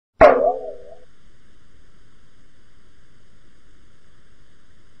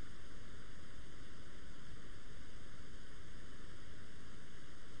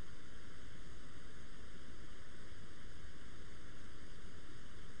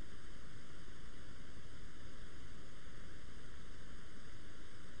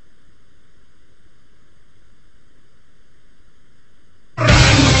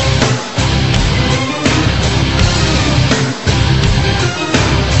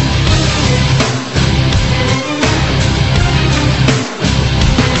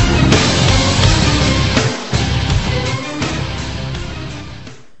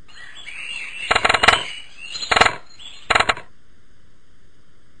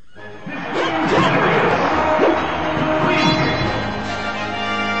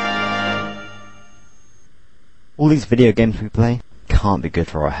All these video games we play can't be good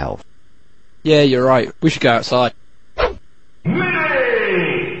for our health. Yeah, you're right. We should go outside.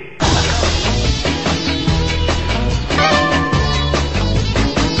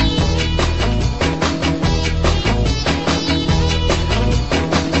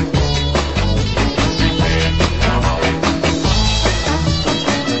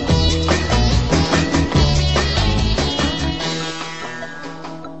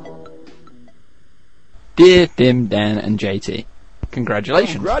 Dear Dim, Dan and JT,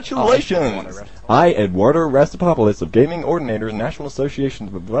 congratulations. Congratulations! I, Eduardo Rastapopoulos of Gaming Ordinators National Association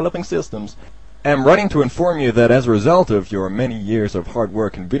of Developing Systems, am writing to inform you that as a result of your many years of hard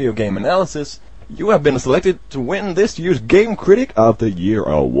work in video game analysis, you have been selected to win this year's Game Critic of the Year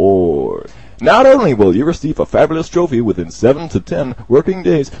award. Not only will you receive a fabulous trophy within 7 to 10 working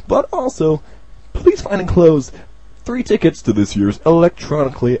days, but also, please find enclosed 3 tickets to this year's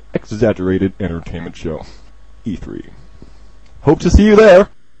electronically exaggerated entertainment show, E3. Hope to see you there!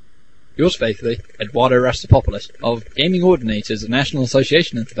 Yours faithfully, Eduardo Rastapopoulos of Gaming Ordinators National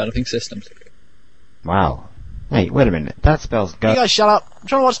Association of Developing Systems. Wow. Hey, wait a minute. That spells go- You guys shut up. I'm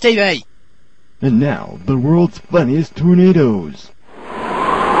trying to watch TV. And now, the world's funniest tornadoes.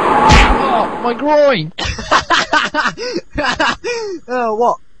 Oh, my groin! Oh,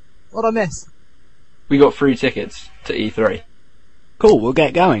 what? What'd I miss? We got 3 tickets to E3. Cool, we'll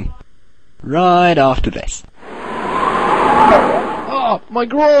get going. Right after this. Oh, my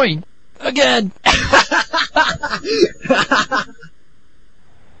groin! Again!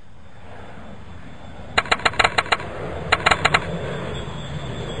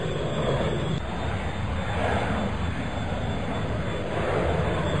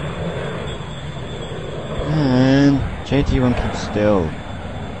 Man, JT won't keep still.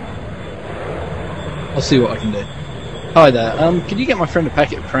 I'll see what I can do. Hi there, could you get my friend a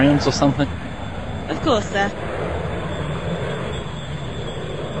packet of crayons or something? Of course, sir.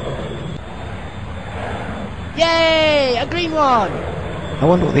 Yay! A green one! I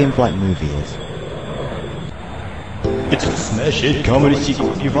wonder what the in-flight movie is. It's the smash hit comedy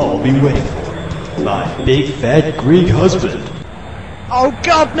sequel you've all been waiting for. My big fat Greek husband. Oh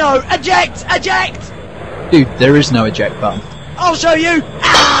god, no! Eject! Eject! Dude, there is no eject button. I'll show you!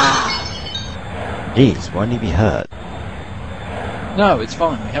 Ah! Jeez, won't he be hurt? No, it's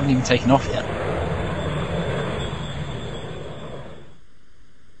fine, we haven't even taken off yet.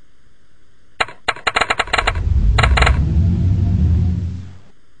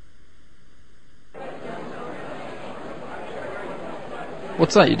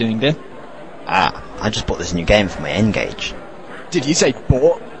 What's that you're doing, Dan? Ah, I just bought this new game for my N-Gage. Did you say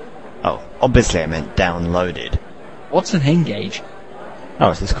bought? Oh, obviously I meant downloaded. What's an N-Gage? Oh,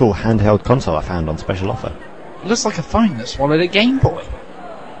 it's this cool handheld console I found on special offer. It looks like a phone that swallowed a Game Boy.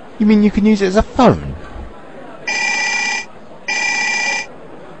 You mean you can use it as a phone?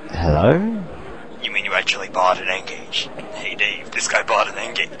 Hello? You mean you actually bought an N-Gage? Hey Dave, this guy bought an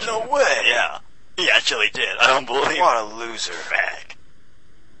N-Gage. No way! Yeah, he actually did. I don't believe it. What a loser. Fag.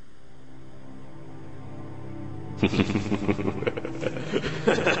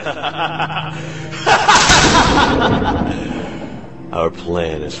 Our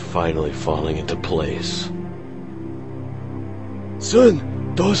plan is finally falling into place.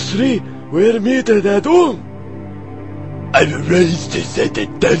 Son, those 3 were meted at home. I've arranged to send a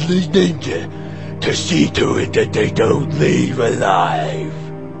deadly ninja to see to it that they don't leave alive.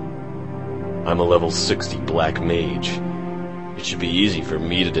 I'm a level 60 black mage. It should be easy for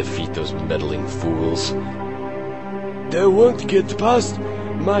me to defeat those meddling fools. They won't get past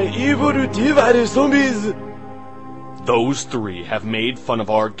my evolutive zombies. Those 3 have made fun of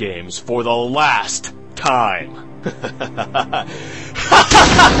our games for the last time.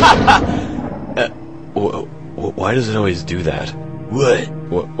 Why does it always do that? What?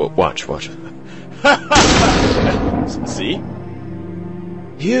 Watch. See?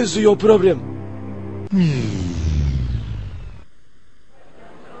 Here's your problem.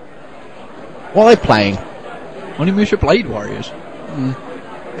 What are they playing? Onimusha Blade Warriors.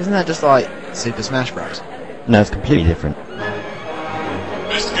 Isn't that just like Super Smash Bros? No, it's completely different.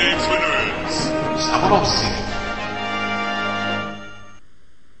 Best games winners, Swarovski.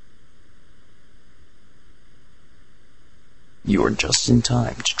 You are just in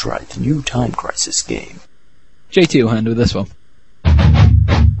time to try the new Time Crisis game. JT will handle this one.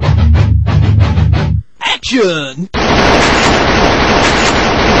 Action!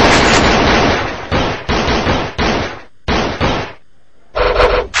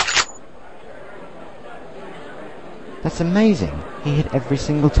 That's amazing. He hit every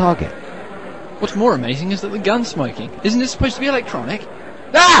single target. What's more amazing is that the gun's smoking. Isn't it supposed to be electronic?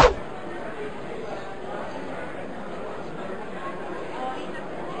 Ah!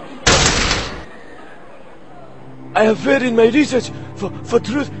 I have failed in my research for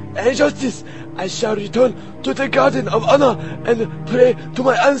truth and justice. I shall return to the Garden of Honor and pray to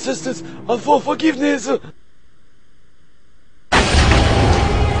my ancestors for forgiveness.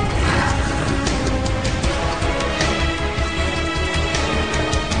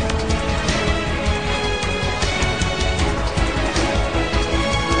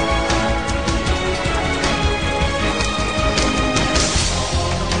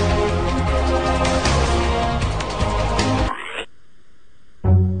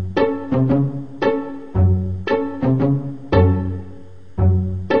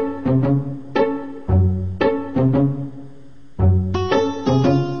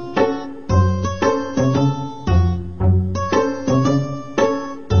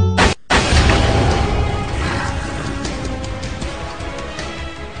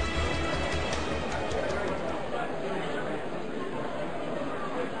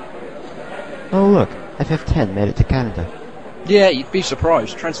 Oh look, FF10 made it to Canada. Yeah, you'd be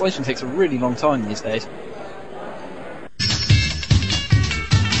surprised. Translation takes a really long time these days.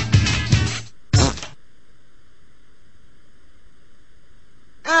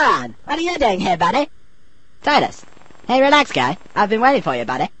 Aaron, what are you doing here, buddy? Titus. Hey, relax, guy. I've been waiting for you,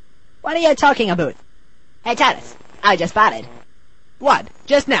 buddy. What are you talking about? Hey, Titus. I just spotted. What?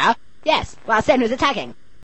 Just now? Yes, while Sin was attacking.